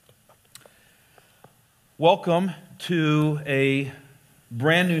Welcome to a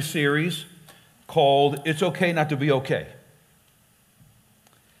brand new series called It's Okay Not to Be Okay.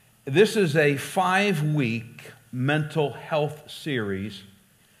 This is a 5-week mental health series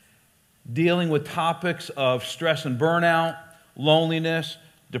dealing with topics of stress and burnout, loneliness,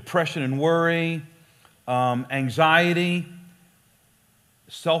 depression and worry, anxiety,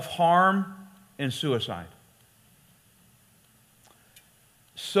 self-harm, and suicide.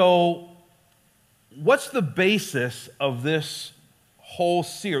 So, what's the basis of this whole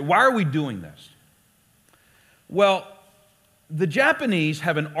series? Why are we doing this? Well, the Japanese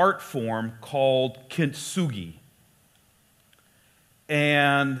have an art form called kintsugi.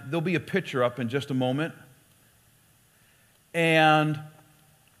 And there'll be a picture up in just a moment. And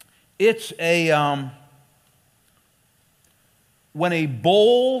it's when a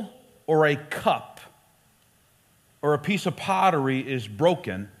bowl or a cup or a piece of pottery is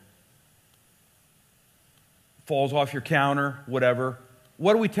broken, falls off your counter, whatever,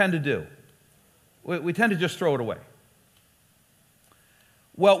 what do we tend to do? We tend to just throw it away.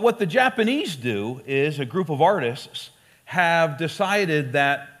 Well, what the Japanese do is a group of artists have decided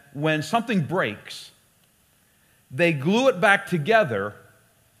that when something breaks, they glue it back together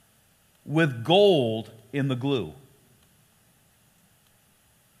with gold in the glue.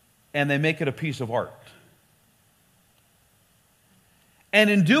 And they make it a piece of art. And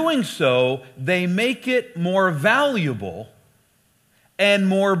in doing so, they make it more valuable and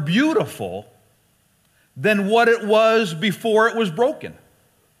more beautiful than what it was before it was broken.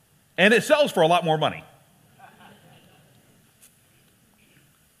 And it sells for a lot more money.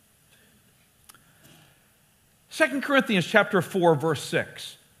 Second Corinthians chapter 4, verse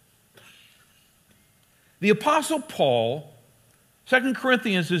 6. The Apostle Paul, 2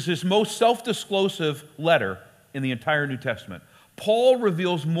 Corinthians is his most self-disclosive letter in the entire New Testament. Paul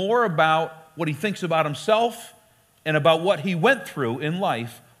reveals more about what he thinks about himself and about what he went through in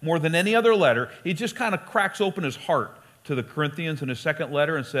life more than any other letter. He just kind of cracks open his heart to the Corinthians in his second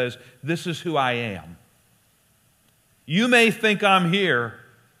letter and says, this is who I am. You may think I'm here,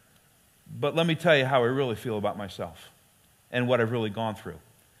 but let me tell you how I really feel about myself and what I've really gone through.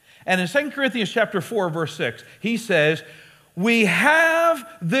 And in 2 Corinthians chapter 4, verse 6, he says, we have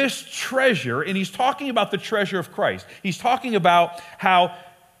this treasure, and he's talking about the treasure of Christ. He's talking about how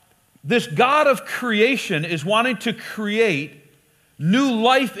this God of creation is wanting to create new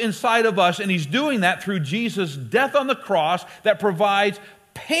life inside of us, and he's doing that through Jesus' death on the cross that provides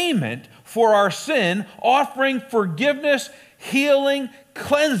payment for our sin, offering forgiveness, healing,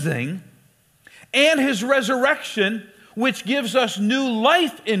 cleansing, and his resurrection, which gives us new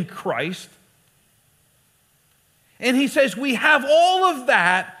life in Christ. And he says we have all of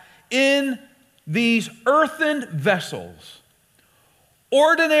that in these earthen vessels,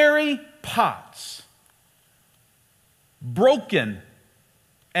 ordinary pots, broken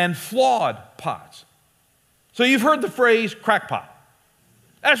and flawed pots. So you've heard the phrase crackpot.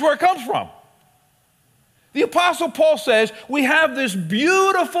 That's where it comes from. The Apostle Paul says we have this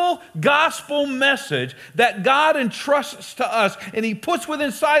beautiful gospel message that God entrusts to us and he puts within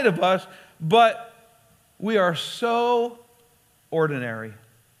inside of us, but we are so ordinary,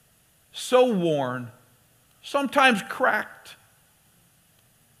 so worn, sometimes cracked.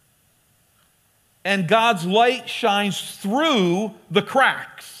 And God's light shines through the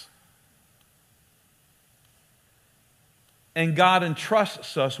cracks. And God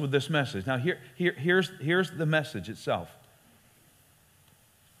entrusts us with this message. Now, here's the message itself.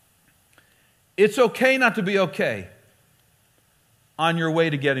 It's okay not to be okay on your way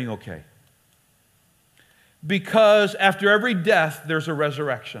to getting okay. Because after every death, there's a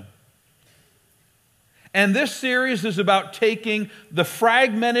resurrection. And this series is about taking the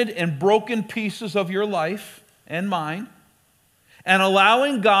fragmented and broken pieces of your life and mine and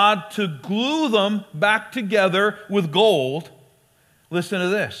allowing God to glue them back together with gold. Listen to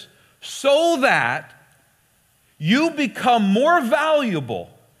this. So that you become more valuable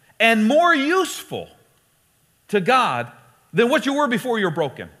and more useful to God than what you were before you were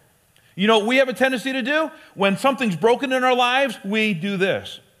broken. You know what we have a tendency to do? When something's broken in our lives, we do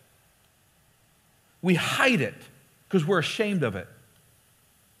this. We hide it because we're ashamed of it.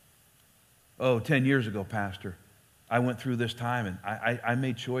 Oh, 10 years ago, Pastor, I went through this time and I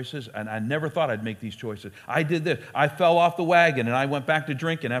made choices and I never thought I'd make these choices. I did this. I fell off the wagon and I went back to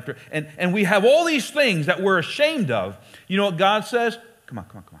drinking after. And we have all these things that we're ashamed of. You know what God says? Come on.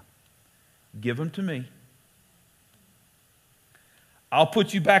 Give them to me. I'll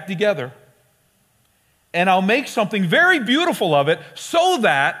put you back together, and I'll make something very beautiful of it so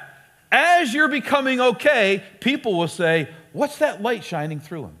that as you're becoming okay, people will say, what's that light shining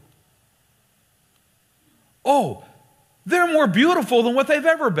through him? oh, they're more beautiful than what they've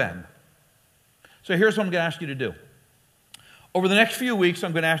ever been. So here's what I'm going to ask you to do. Over the next few weeks,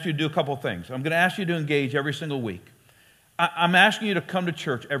 I'm going to ask you to do a couple of things. I'm going to ask you to engage every single week. I'm asking you to come to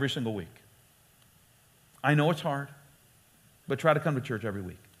church every single week. I know it's hard, but try to come to church every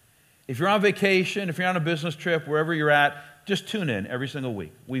week. If you're on vacation, if you're on a business trip, wherever you're at, just tune in every single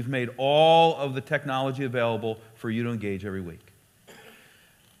week. We've made all of the technology available for you to engage every week.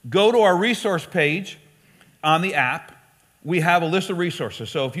 Go to our resource page on the app. We have a list of resources.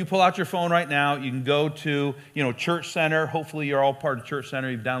 So if you pull out your phone right now, you can go to, Church Center. Hopefully you're all part of Church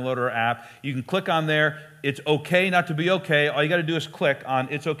Center. You've downloaded our app. You can click on there. It's okay not to be okay. All you got to do is click on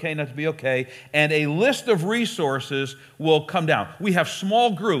it's okay not to be okay, and a list of resources will come down. We have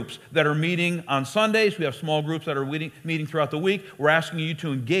small groups that are meeting on Sundays. We have small groups that are meeting throughout the week. We're asking you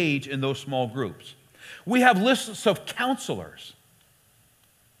to engage in those small groups. We have lists of counselors.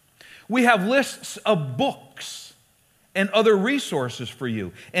 We have lists of books and other resources for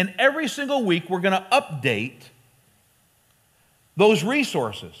you. And every single week, we're going to update those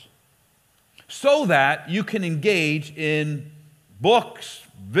resources so that you can engage in books,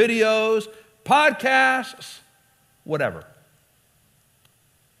 videos, podcasts, whatever.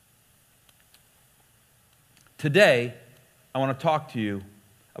 Today, I want to talk to you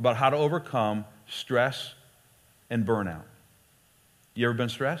about how to overcome stress and burnout. You ever been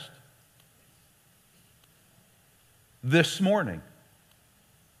stressed? This morning,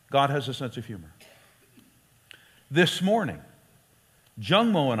 God has a sense of humor. This morning,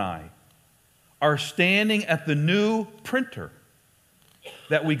 Jungmo and I are standing at the new printer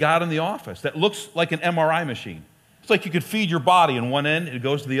that we got in the office that looks like an MRI machine. It's like you could feed your body in one end and it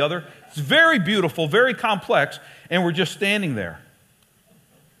goes to the other. It's very beautiful, very complex, and we're just standing there.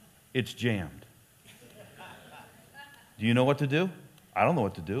 It's jammed. Do you know what to do? I don't know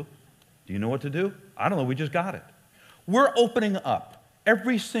what to do. Do you know what to do? I don't know. We just got it. We're opening up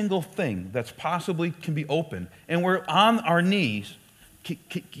every single thing that's possibly can be opened, and we're on our knees.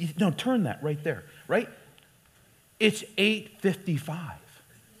 Turn that right there, right? It's 8:55.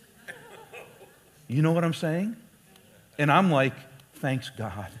 You know what I'm saying? And I'm like, thanks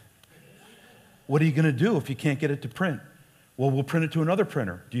God. What are you going to do if you can't get it to print? Well, we'll print it to another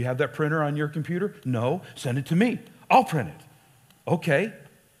printer. Do you have that printer on your computer? No. Send it to me. I'll print it. Okay.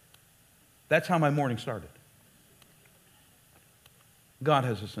 That's how my morning started. God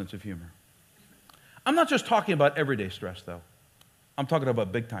has a sense of humor. I'm not just talking about everyday stress, though. I'm talking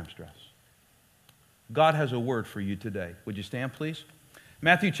about big-time stress. God has a word for you today. Would you stand, please?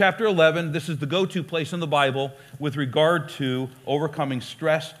 Matthew chapter 11, this is the go-to place in the Bible with regard to overcoming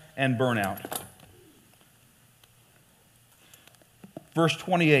stress and burnout. Verse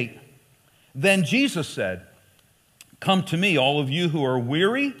 28, then Jesus said, come to me, all of you who are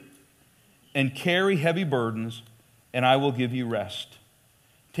weary and carry heavy burdens, and I will give you rest.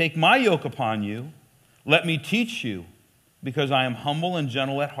 Take my yoke upon you. Let me teach you, because I am humble and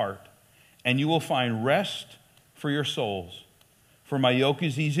gentle at heart, and you will find rest for your souls. For my yoke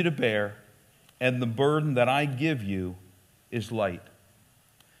is easy to bear, and the burden that I give you is light.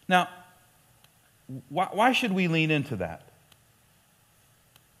 Now, why should we lean into that?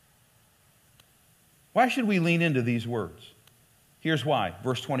 Why should we lean into these words? Here's why.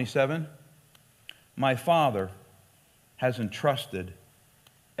 Verse 27, my Father has entrusted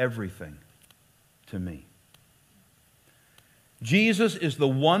everything to me. Jesus is the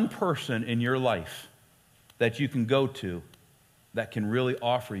one person in your life that you can go to that can really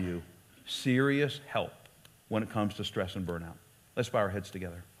offer you serious help when it comes to stress and burnout. Let's bow our heads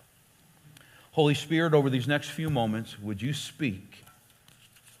together. Holy Spirit, over these next few moments, would you speak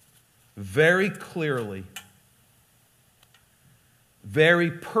very clearly, very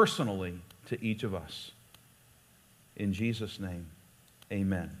personally to each of us. In Jesus' name,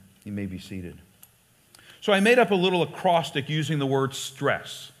 amen. You may be seated. So I made up a little acrostic using the word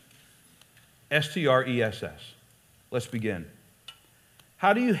stress. S-T-R-E-S-S. Let's begin.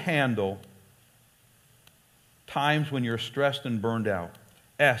 How do you handle times when you're stressed and burned out?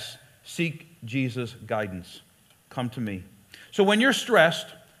 S, seek Jesus' guidance. Come to me. So when you're stressed,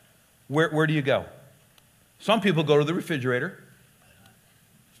 where do you go? Some people go to the refrigerator.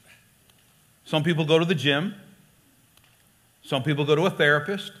 Some people go to the gym. Some people go to a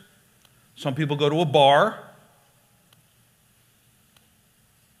therapist. Some people go to a bar.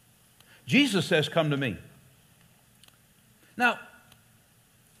 Jesus says, come to me. Now,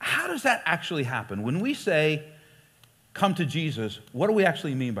 how does that actually happen? When we say, come to Jesus, what do we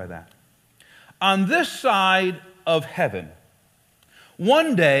actually mean by that? On this side of heaven,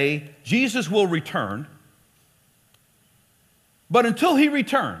 one day, Jesus will return. But until he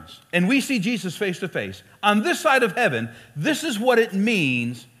returns and we see Jesus face to face, on this side of heaven, this is what it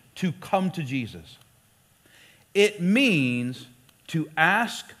means to come to Jesus. It means to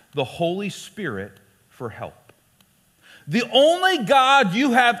ask the Holy Spirit for help. The only God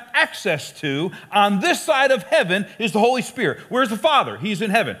you have access to on this side of heaven is the Holy Spirit. Where's the Father? He's in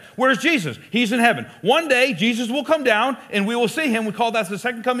heaven. Where's Jesus? He's in heaven. One day, Jesus will come down and we will see him. We call that the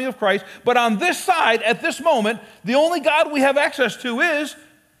second coming of Christ. But on this side, at this moment, the only God we have access to is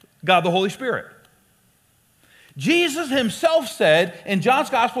God the Holy Spirit. Jesus himself said in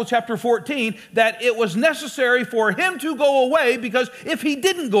John's Gospel, chapter 14, that it was necessary for him to go away because if he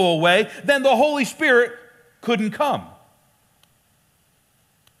didn't go away, then the Holy Spirit couldn't come.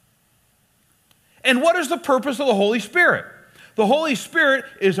 And what is the purpose of the Holy Spirit? The Holy Spirit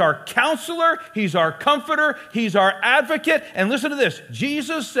is our counselor, he's our comforter, he's our advocate. And listen to this,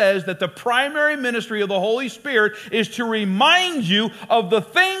 Jesus says that the primary ministry of the Holy Spirit is to remind you of the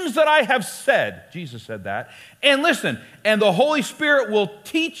things that I have said. Jesus said that. And listen, and the Holy Spirit will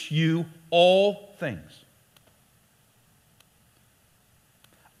teach you all things.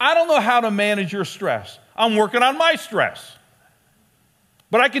 I don't know how to manage your stress. I'm working on my stress.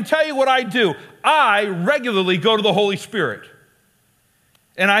 But I can tell you what I do. I regularly go to the Holy Spirit.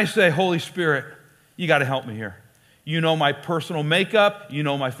 And I say, Holy Spirit, you got to help me here. You know my personal makeup. You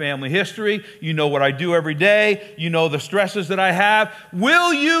know my family history. You know what I do every day. You know the stresses that I have.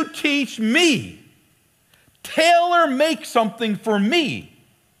 Will you teach me? Tailor-make something for me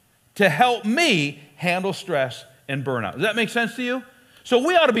to help me handle stress and burnout. Does that make sense to you? So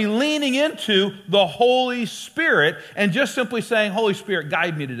we ought to be leaning into the Holy Spirit and just simply saying, Holy Spirit,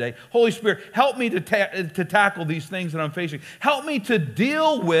 guide me today. Holy Spirit, help me to tackle these things that I'm facing. Help me to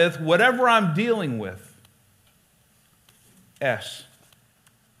deal with whatever I'm dealing with. S.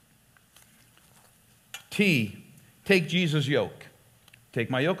 T. Take Jesus' yoke.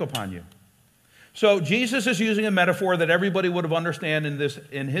 Take my yoke upon you. So Jesus is using a metaphor that everybody would have understood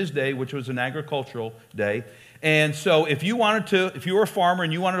in his day, which was an agricultural day. And so if you were a farmer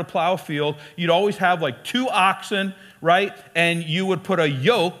and you wanted to plow a field, you'd always have like 2 oxen, right? And you would put a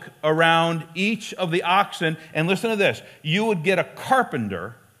yoke around each of the oxen. And listen to this, you would get a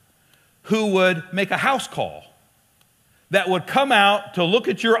carpenter who would make a house call that would come out to look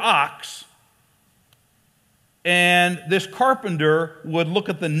at your ox. And this carpenter would look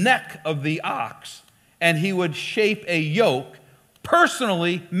at the neck of the ox and he would shape a yoke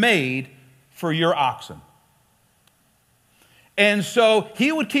personally made for your oxen. And so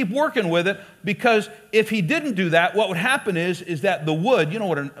he would keep working with it because if he didn't do that, what would happen is that the wood, you know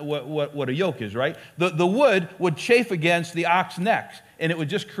what a yoke is, right? The wood would chafe against the ox necks and it would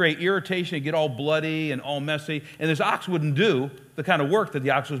just create irritation and get all bloody and all messy. And this ox wouldn't do the kind of work that the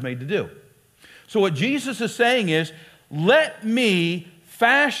ox was made to do. So what Jesus is saying is, let me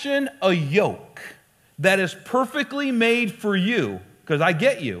fashion a yoke that is perfectly made for you, because I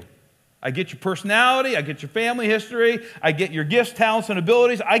get you. I get your personality, I get your family history, I get your gifts, talents, and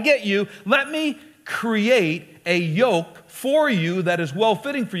abilities. I get you. Let me create a yoke for you that is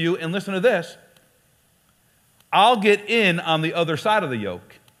well-fitting for you. And listen to this. I'll get in on the other side of the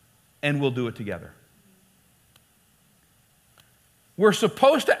yoke, and we'll do it together. We're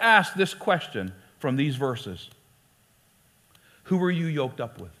supposed to ask this question from these verses. Who are you yoked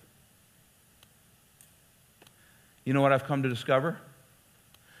up with? You know what I've come to discover?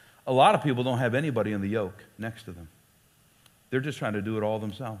 A lot of people don't have anybody in the yoke next to them. They're just trying to do it all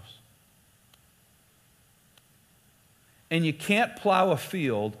themselves. And you can't plow a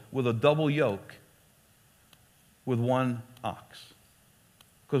field with a double yoke with one ox.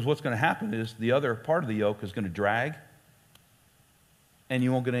 Because what's going to happen is the other part of the yoke is going to drag and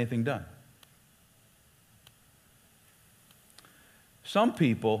you won't get anything done. Some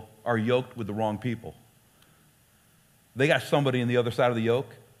people are yoked with the wrong people. They got somebody on the other side of the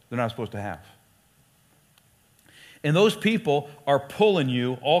yoke they're not supposed to have. And those people are pulling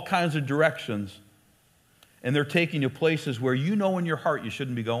you all kinds of directions, and they're taking you places where you know in your heart you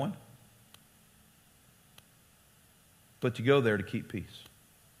shouldn't be going, but you go there to keep peace.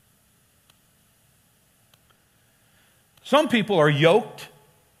 Some people are yoked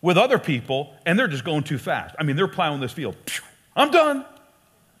with other people, and they're just going too fast. I mean, they're plowing this field. I'm done.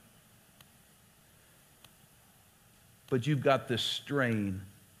 But you've got this strain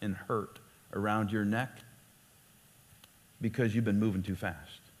and hurt around your neck because you've been moving too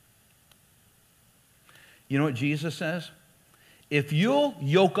fast. You know what Jesus says? If you'll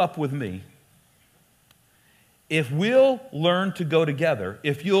yoke up with me, if we'll learn to go together,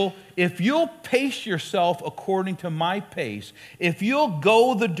 if you'll pace yourself according to my pace, if you'll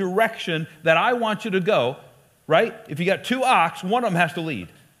go the direction that I want you to go, right? If you got two ox, one of them has to lead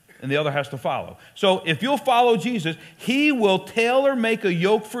and the other has to follow. So if you'll follow Jesus, he will tailor make a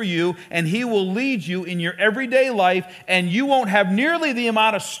yoke for you, and he will lead you in your everyday life, and you won't have nearly the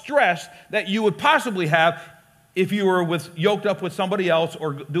amount of stress that you would possibly have if you were yoked up with somebody else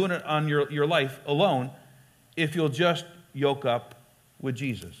or doing it on your life alone, if you'll just yoke up with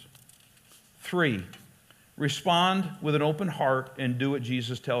Jesus. 3, respond with an open heart and do what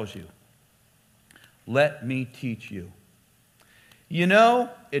Jesus tells you. Let me teach you. You know,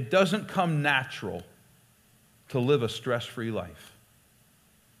 it doesn't come natural to live a stress-free life.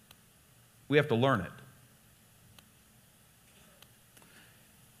 We have to learn it.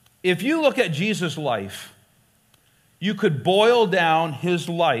 If you look at Jesus' life, you could boil down his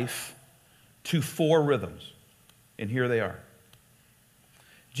life to 4 rhythms, and here they are.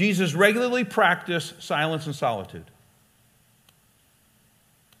 Jesus regularly practiced silence and solitude.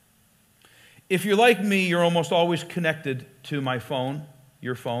 If you're like me, you're almost always connected to my phone,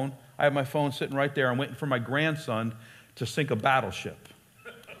 your phone. I have my phone sitting right there. I'm waiting for my grandson to sink a battleship.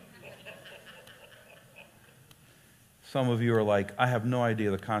 Some of you are like, I have no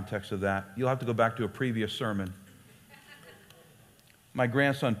idea the context of that. You'll have to go back to a previous sermon. My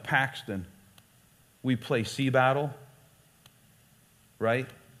grandson, Paxton, we play Sea Battle, right?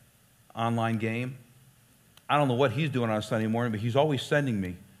 Online game. I don't know what he's doing on a Sunday morning, but he's always sending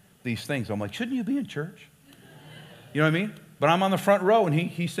me these things. I'm like, shouldn't you be in church? You know what I mean? But I'm on the front row, and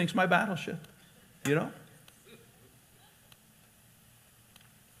he sinks my battleship, you know?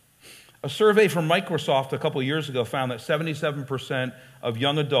 A survey from Microsoft a couple of years ago found that 77% of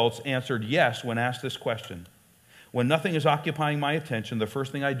young adults answered yes when asked this question. When nothing is occupying my attention, the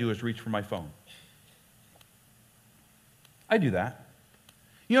first thing I do is reach for my phone. I do that.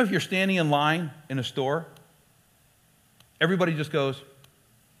 You know, if you're standing in line in a store, everybody just goes,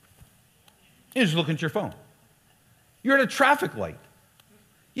 you're just looking at your phone. You're at a traffic light.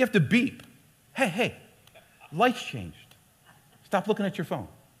 You have to beep. Hey, lights changed. Stop looking at your phone.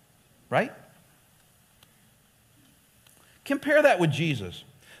 Right? Compare that with Jesus.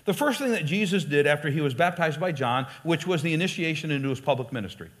 The first thing that Jesus did after he was baptized by John, which was the initiation into his public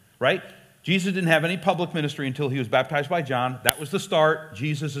ministry, right? Jesus didn't have any public ministry until he was baptized by John. That was the start.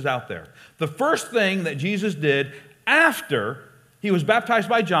 Jesus is out there. The first thing that Jesus did after he was baptized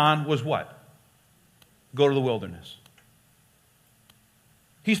by John was what? Go to the wilderness.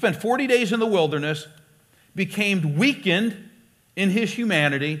 He spent 40 days in the wilderness, became weakened in his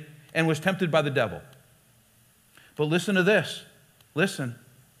humanity, and was tempted by the devil. But listen to this. Listen.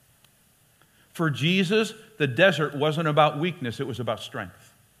 For Jesus, the desert wasn't about weakness, it was about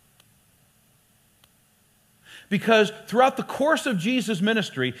strength. Because throughout the course of Jesus'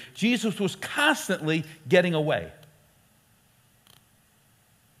 ministry, Jesus was constantly getting away.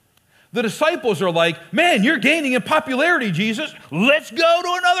 The disciples are like, man, you're gaining in popularity, Jesus. Let's go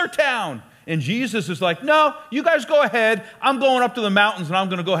to another town. And Jesus is like, no, you guys go ahead. I'm going up to the mountains and I'm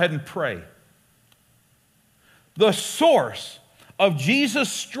going to go ahead and pray. The source of Jesus'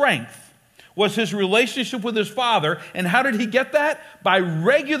 strength was his relationship with his Father. And how did he get that? By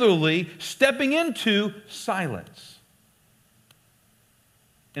regularly stepping into silence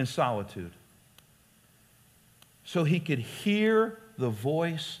and solitude, so he could hear the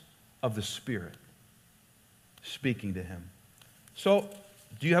voice of the Spirit speaking to him. So,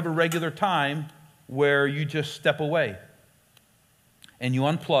 do you have a regular time where you just step away and you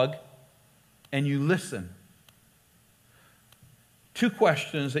unplug and you listen? 2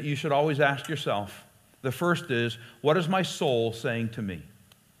 questions that you should always ask yourself. The first is, what is my soul saying to me?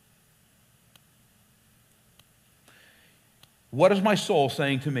 What is my soul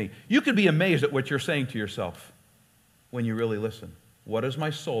saying to me? You could be amazed at what you're saying to yourself when you really listen. What is my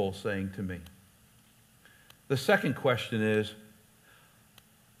soul saying to me? The second question is,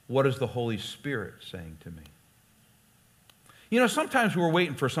 what is the Holy Spirit saying to me? You know, sometimes we're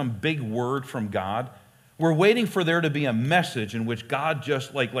waiting for some big word from God. We're waiting for there to be a message in which God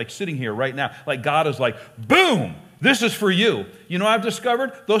just, like sitting here right now, like God is like, boom, this is for you. You know, I've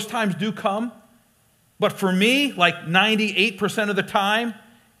discovered those times do come. But for me, like 98% of the time,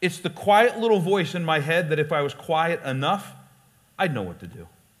 it's the quiet little voice in my head that if I was quiet enough, I'd know what to do.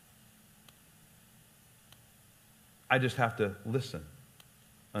 I just have to listen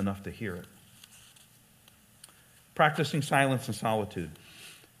enough to hear it. Practicing silence and solitude.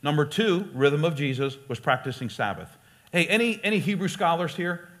 Number 2, rhythm of Jesus, was practicing Sabbath. Hey, any Hebrew scholars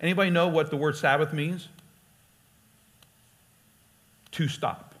here? Anybody know what the word Sabbath means? To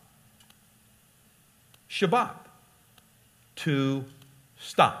stop. Shabbat. To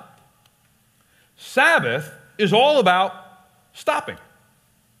stop. Sabbath is all about stopping.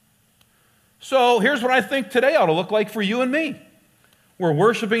 So here's what I think today ought to look like for you and me. We're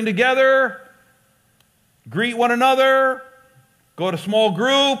worshiping together, greet one another, go to small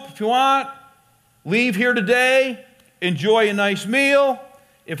group if you want, leave here today, enjoy a nice meal.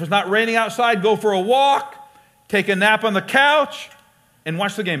 If it's not raining outside, go for a walk, take a nap on the couch, and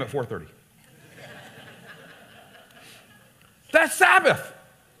watch the game at 4:30. That's Sabbath.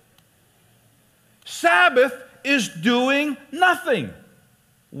 Sabbath is doing nothing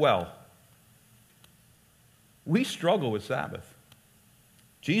well. We struggle with Sabbath.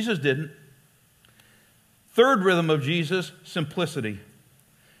 Jesus didn't. Third rhythm of Jesus, simplicity.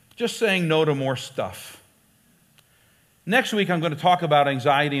 Just saying no to more stuff. Next week, I'm going to talk about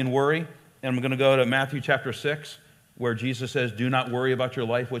anxiety and worry, and I'm going to go to Matthew chapter 6, where Jesus says, do not worry about your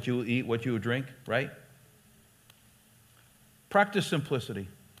life, what you will eat, what you will drink, right? Practice simplicity.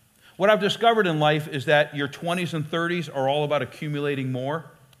 What I've discovered in life is that your 20s and 30s are all about accumulating more.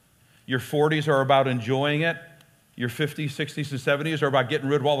 Your 40s are about enjoying it. Your 50s, 60s, and 70s are about getting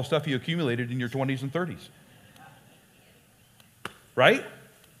rid of all the stuff you accumulated in your 20s and 30s. Right?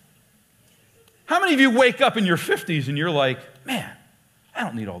 How many of you wake up in your 50s and you're like, man, I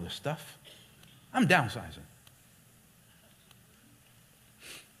don't need all this stuff. I'm downsizing.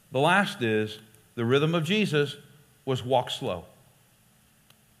 The last is, the rhythm of Jesus was walk slow.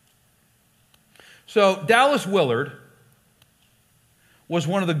 So Dallas Willard was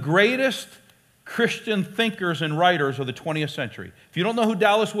one of the greatest Christian thinkers and writers of the 20th century. If you don't know who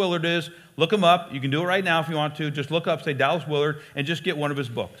Dallas Willard is, look him up. You can do it right now if you want to. Just look up, say Dallas Willard, and just get one of his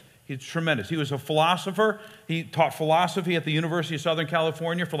books. He's tremendous. He was a philosopher. He taught philosophy at the University of Southern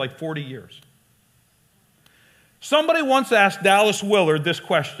California for like 40 years. Somebody once asked Dallas Willard this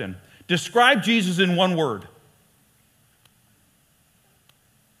question: describe Jesus in one word.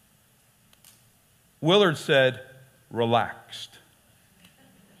 Willard said, relaxed.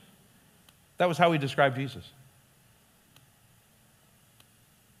 That was how he described Jesus.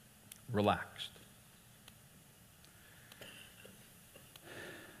 Relaxed.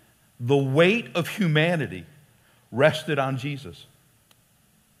 The weight of humanity rested on Jesus.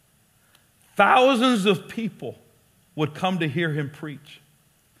 Thousands of people would come to hear him preach.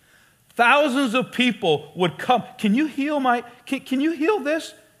 Thousands of people would come. Can you heal can you heal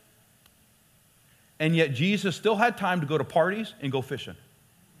this? And yet Jesus still had time to go to parties and go fishing.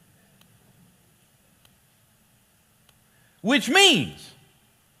 Which means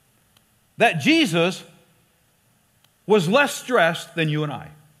that Jesus was less stressed than you and I.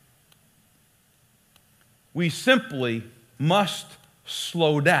 We simply must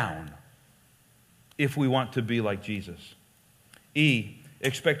slow down if we want to be like Jesus. E,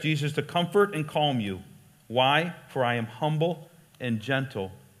 expect Jesus to comfort and calm you. Why? For I am humble and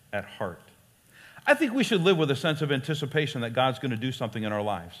gentle at heart. I think we should live with a sense of anticipation that God's going to do something in our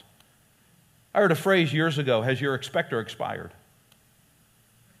lives. I heard a phrase years ago, has your expector expired?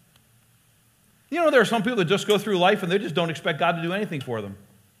 You know, there are some people that just go through life and they just don't expect God to do anything for them.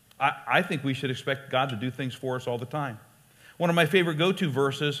 I think we should expect God to do things for us all the time. One of my favorite go-to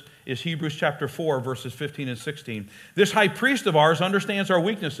verses is Hebrews chapter 4, verses 15 and 16. This high priest of ours understands our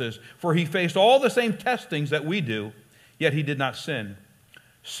weaknesses, for he faced all the same testings that we do, yet he did not sin.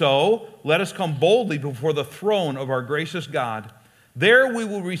 So let us come boldly before the throne of our gracious God. There we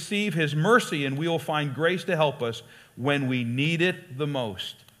will receive his mercy, and we will find grace to help us when we need it the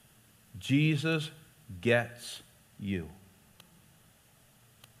most. Jesus gets you.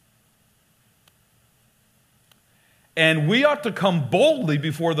 And we ought to come boldly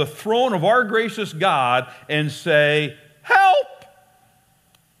before the throne of our gracious God and say, help!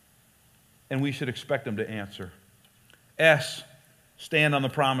 And we should expect him to answer. S, stand on the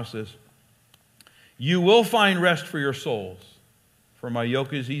promises. You will find rest for your souls, for my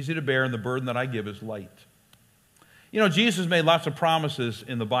yoke is easy to bear and the burden that I give is light. You know, Jesus made lots of promises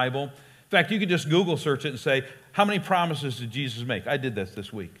in the Bible. In fact, you could just Google search it and say, how many promises did Jesus make? I did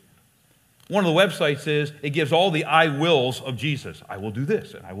this week. One of the websites is, it gives all the I wills of Jesus. I will do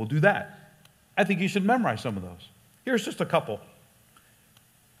this and I will do that. I think you should memorize some of those. Here's just a couple.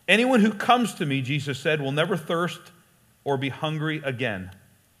 Anyone who comes to me, Jesus said, will never thirst or be hungry again.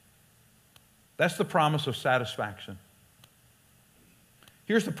 That's the promise of satisfaction.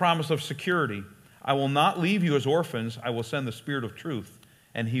 Here's the promise of security. I will not leave you as orphans. I will send the Spirit of truth,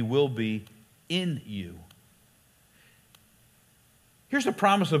 and he will be in you. Here's the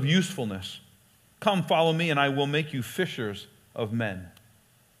promise of usefulness. Come, follow me, and I will make you fishers of men.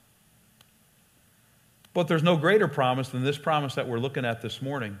 But there's no greater promise than this promise that we're looking at this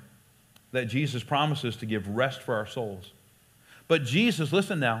morning, that Jesus promises to give rest for our souls. But Jesus,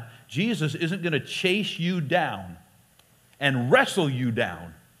 listen now, Jesus isn't going to chase you down and wrestle you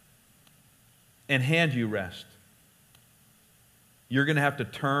down. and hand you rest, you're going to have to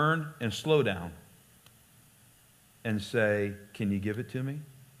turn and slow down and say, can you give it to me?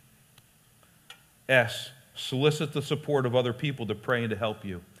 S, solicit the support of other people to pray and to help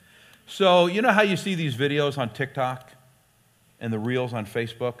you. So, you know how you see these videos on TikTok and the reels on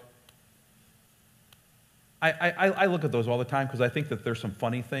Facebook? I look at those all the time because I think that there's some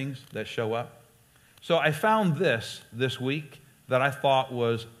funny things that show up. So I found this week that I thought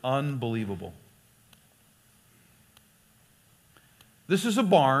was unbelievable. This is a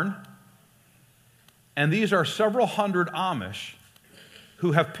barn, and these are several hundred Amish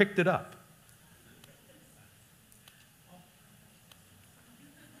who have picked it up.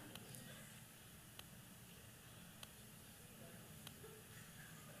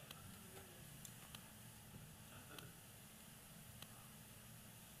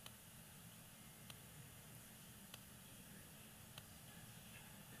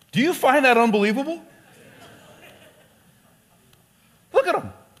 Do you find that unbelievable? Look at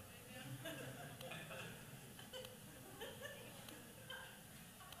them.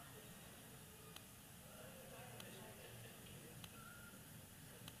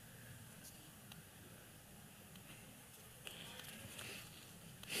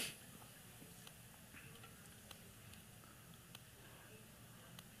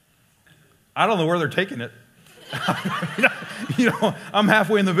 I don't know where they're taking it. I'm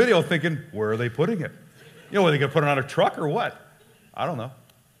halfway in the video thinking, where are they putting it? Are they going to put it on a truck or what? I don't know.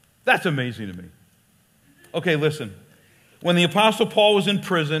 That's amazing to me. Okay, listen. When the Apostle Paul was in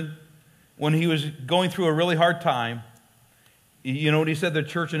prison, when he was going through a really hard time, you know what he said to the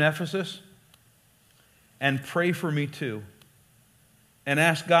church in Ephesus? And pray for me too. And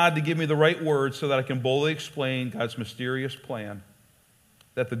ask God to give me the right words so that I can boldly explain God's mysterious plan,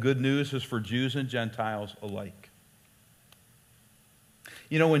 that the good news is for Jews and Gentiles alike.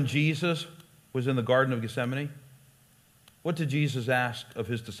 When Jesus was in the Garden of Gethsemane, what did Jesus ask of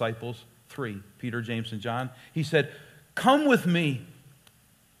his disciples? 3, Peter, James, and John. He said, come with me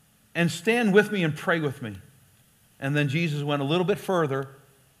and stand with me and pray with me. And then Jesus went a little bit further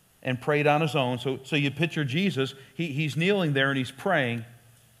and prayed on his own. So you picture Jesus, he's kneeling there and he's praying.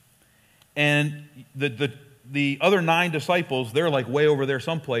 And the other 9 disciples, they're like way over there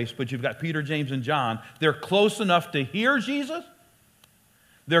someplace, but you've got Peter, James, and John. They're close enough to hear Jesus.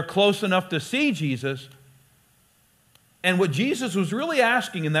 They're close enough to see Jesus. And what Jesus was really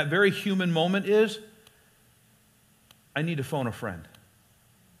asking in that very human moment is, I need to phone a friend.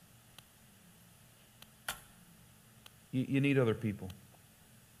 You need other people.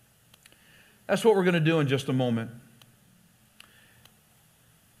 That's what we're going to do in just a moment.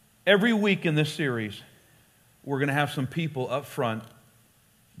 Every week in this series, we're going to have some people up front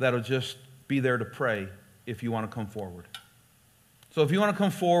that'll just be there to pray if you want to come forward. So if you want to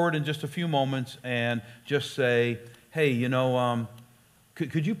come forward in just a few moments and just say, hey,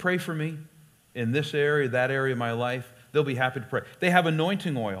 could you pray for me in this area, that area of my life? They'll be happy to pray. They have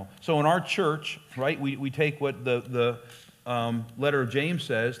anointing oil. So in our church, right, we take what the letter of James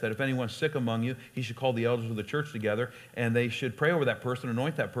says, that if anyone's sick among you, he should call the elders of the church together, and they should pray over that person,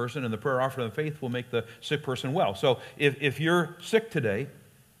 anoint that person, and the prayer offered of faith will make the sick person well. So if you're sick today,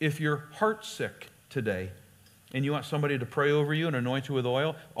 if your heart's sick today, and you want somebody to pray over you and anoint you with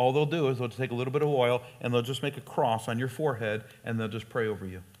oil, all they'll do is they'll take a little bit of oil and they'll just make a cross on your forehead and they'll just pray over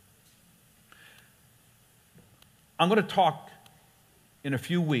you. I'm going to talk in a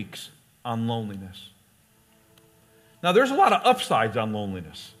few weeks on loneliness. Now, there's a lot of upsides on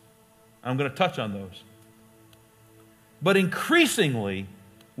loneliness. I'm going to touch on those. But increasingly,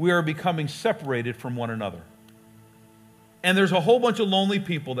 we are becoming separated from one another. And there's a whole bunch of lonely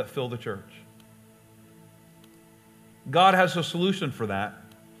people that fill the church. God has a solution for that,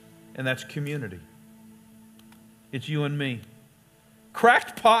 and that's community. It's you and me.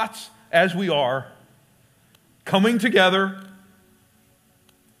 Cracked pots as we are, coming together,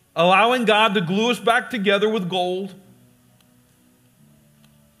 allowing God to glue us back together with gold,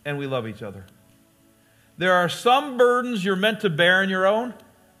 and we love each other. There are some burdens you're meant to bear on your own.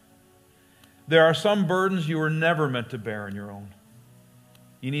 There are some burdens you were never meant to bear on your own.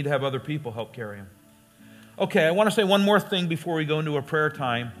 You need to have other people help carry them. Okay, I want to say one more thing before we go into a prayer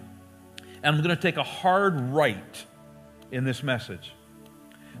time. And I'm going to take a hard right in this message.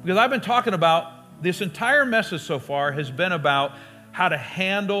 Because I've been talking about, this entire message so far has been about how to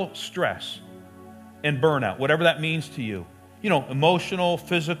handle stress and burnout, whatever that means to you. Emotional,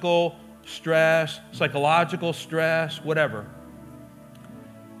 physical stress, psychological stress, whatever.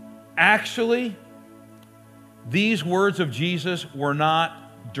 Actually, these words of Jesus were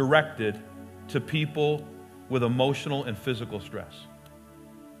not directed to people with emotional and physical stress.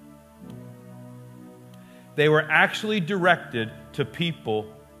 They were actually directed to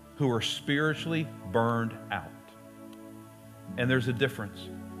people who were spiritually burned out. And there's a difference.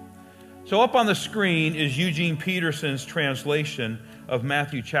 So up on the screen is Eugene Peterson's translation of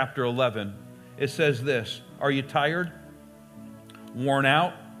Matthew chapter 11. It says this: are you tired? Worn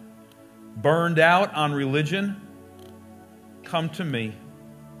out? Burned out on religion? Come to me.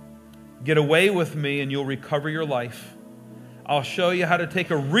 Get away with me and you'll recover your life. I'll show you how to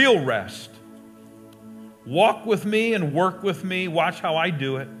take a real rest. Walk with me and work with me. Watch how I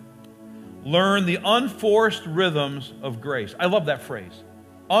do it. Learn the unforced rhythms of grace. I love that phrase.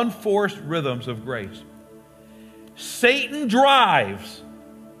 Unforced rhythms of grace. Satan drives,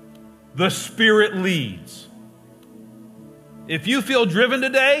 the Spirit leads. If you feel driven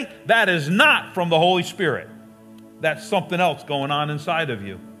today, that is not from the Holy Spirit. That's something else going on inside of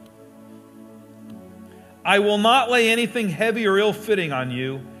you. I will not lay anything heavy or ill-fitting on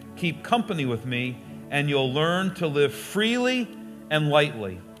you. Keep company with me, and you'll learn to live freely and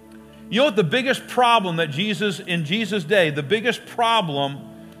lightly. You know what the biggest problem that in Jesus' day, the biggest problem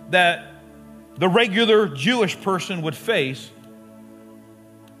that the regular Jewish person would face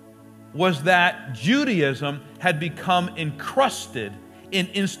was that Judaism had become encrusted in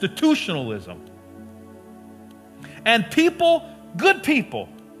institutionalism. And people, good people,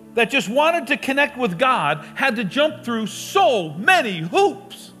 that just wanted to connect with God had to jump through so many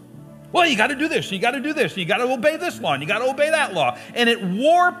hoops. Well, you got to do this, you got to do this, you got to obey this law, and you got to obey that law. And it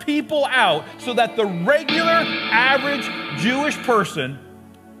wore people out so that the regular, average Jewish person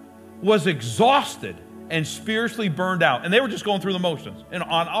was exhausted and spiritually burned out. And they were just going through the motions and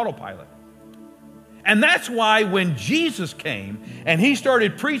on autopilot. And that's why when Jesus came and he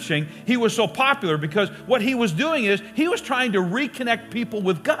started preaching, he was so popular, because what he was doing is he was trying to reconnect people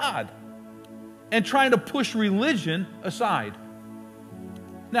with God and trying to push religion aside.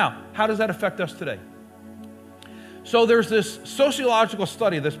 Now, how does that affect us today? So there's this sociological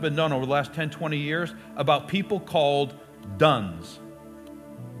study that's been done over the last 10, 20 years about people called duns.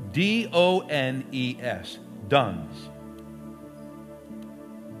 D-O-N-E-S, duns.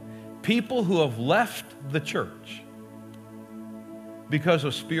 People who have left the church because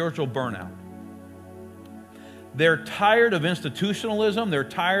of spiritual burnout. They're tired of institutionalism. They're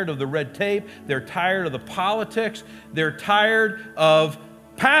tired of the red tape. They're tired of the politics. They're tired of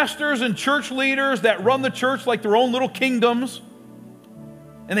pastors and church leaders that run the church like their own little kingdoms.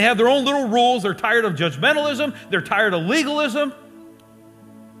 And they have their own little rules. They're tired of judgmentalism. They're tired of legalism.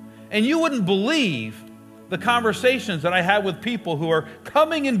 And you wouldn't believe the conversations that I had with people who are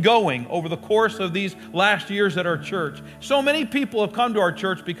coming and going over the course of these last years at our church. So many people have come to our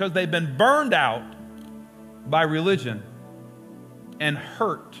church because they've been burned out by religion and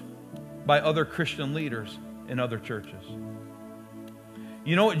hurt by other Christian leaders in other churches.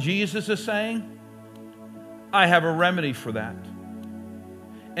 You know what Jesus is saying? I have a remedy for that.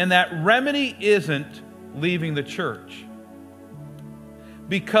 And that remedy isn't leaving the church.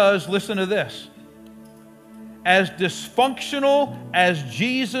 Because, listen to this, as dysfunctional as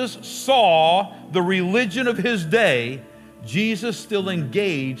Jesus saw the religion of his day, Jesus still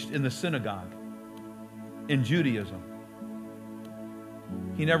engaged in the synagogue, in Judaism.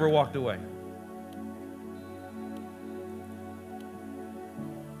 He never walked away.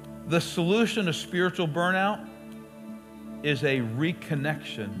 The solution to spiritual burnout is a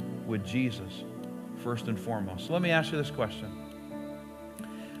reconnection with Jesus, first and foremost. So let me ask you this question.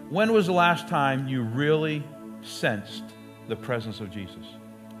 When was the last time you really sensed the presence of Jesus?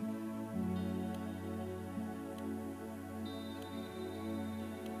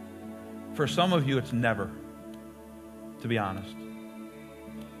 For some of you, it's never, to be honest.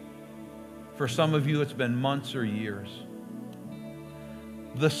 For some of you, it's been months or years.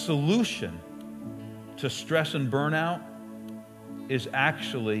 The solution to stress and burnout is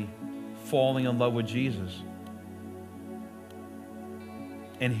actually falling in love with Jesus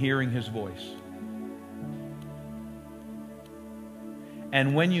and hearing his voice.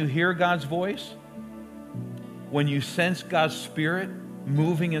 And when you hear God's voice, when you sense God's Spirit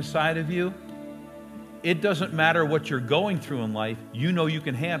moving inside of you, it doesn't matter what you're going through in life. You know you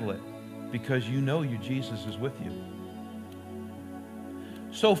can handle it because you know Jesus is with you.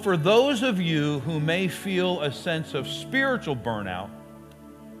 So for those of you who may feel a sense of spiritual burnout,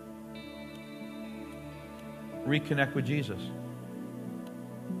 reconnect with Jesus.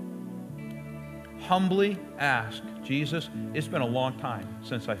 Humbly ask, Jesus, it's been a long time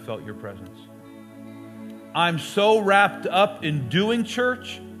since I felt your presence. I'm so wrapped up in doing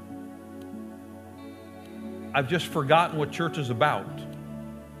church, I've just forgotten what church is about.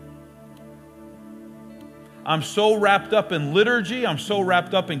 I'm so wrapped up in liturgy. I'm so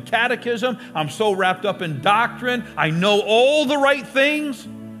wrapped up in catechism. I'm so wrapped up in doctrine. I know all the right things.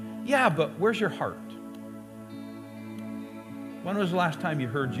 Yeah, but where's your heart? When was the last time you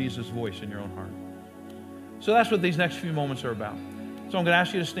heard Jesus' voice in your own heart? So that's what these next few moments are about. So I'm going to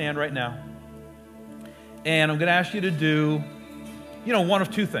ask you to stand right now. And I'm going to ask you to do, one of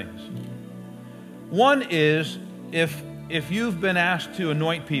two things. One is, if you've been asked to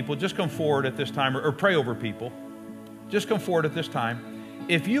anoint people, just come forward at this time, or pray over people. Just come forward at this time.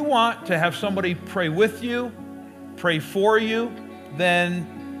 If you want to have somebody pray with you, pray for you,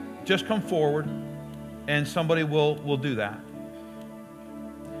 then just come forward and somebody will do that.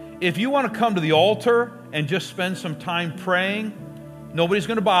 If you want to come to the altar and just spend some time praying, nobody's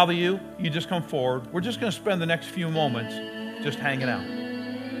going to bother you. You just come forward. We're just going to spend the next few moments just hanging out.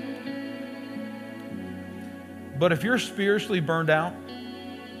 But if you're spiritually burned out,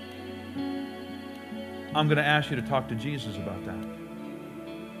 I'm going to ask you to talk to Jesus about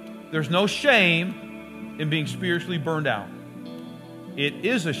that. There's no shame in being spiritually burned out. It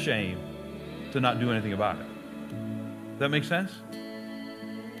is a shame to not do anything about it. Does that make sense?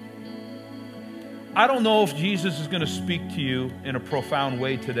 I don't know if Jesus is going to speak to you in a profound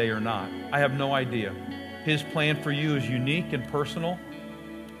way today or not. I have no idea. His plan for you is unique and personal.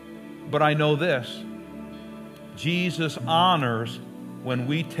 But I know this. Jesus honors when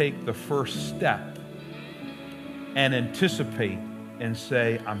we take the first step and anticipate and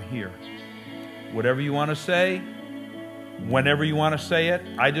say, I'm here. Whatever you want to say, whenever you want to say it,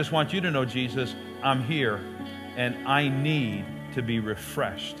 I just want you to know, Jesus, I'm here and I need to be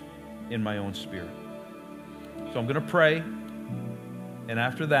refreshed in my own spirit. So I'm going to pray, and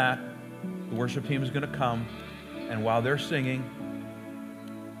after that, the worship team is going to come, and while they're singing,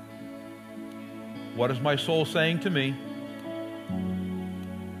 what is my soul saying to me?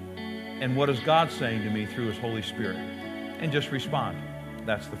 And what is God saying to me through His Holy Spirit? And just respond.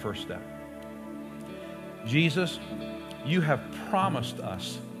 That's the first step. Jesus, you have promised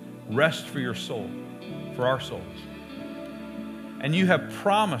us rest for your soul, for our souls. And you have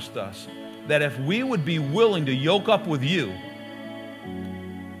promised us that if we would be willing to yoke up with you,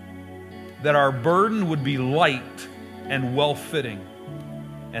 that our burden would be light and well-fitting.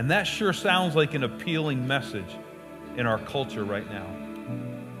 And that sure sounds like an appealing message in our culture right now.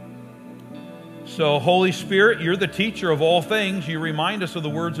 So, Holy Spirit, you're the teacher of all things. You remind us of the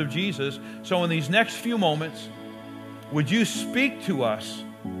words of Jesus. So in these next few moments, would you speak to us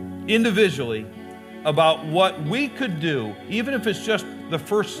individually about what we could do, even if it's just the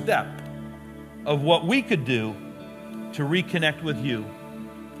first step of what we could do to reconnect with you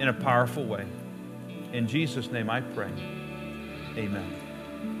in a powerful way. In Jesus' name I pray. Amen.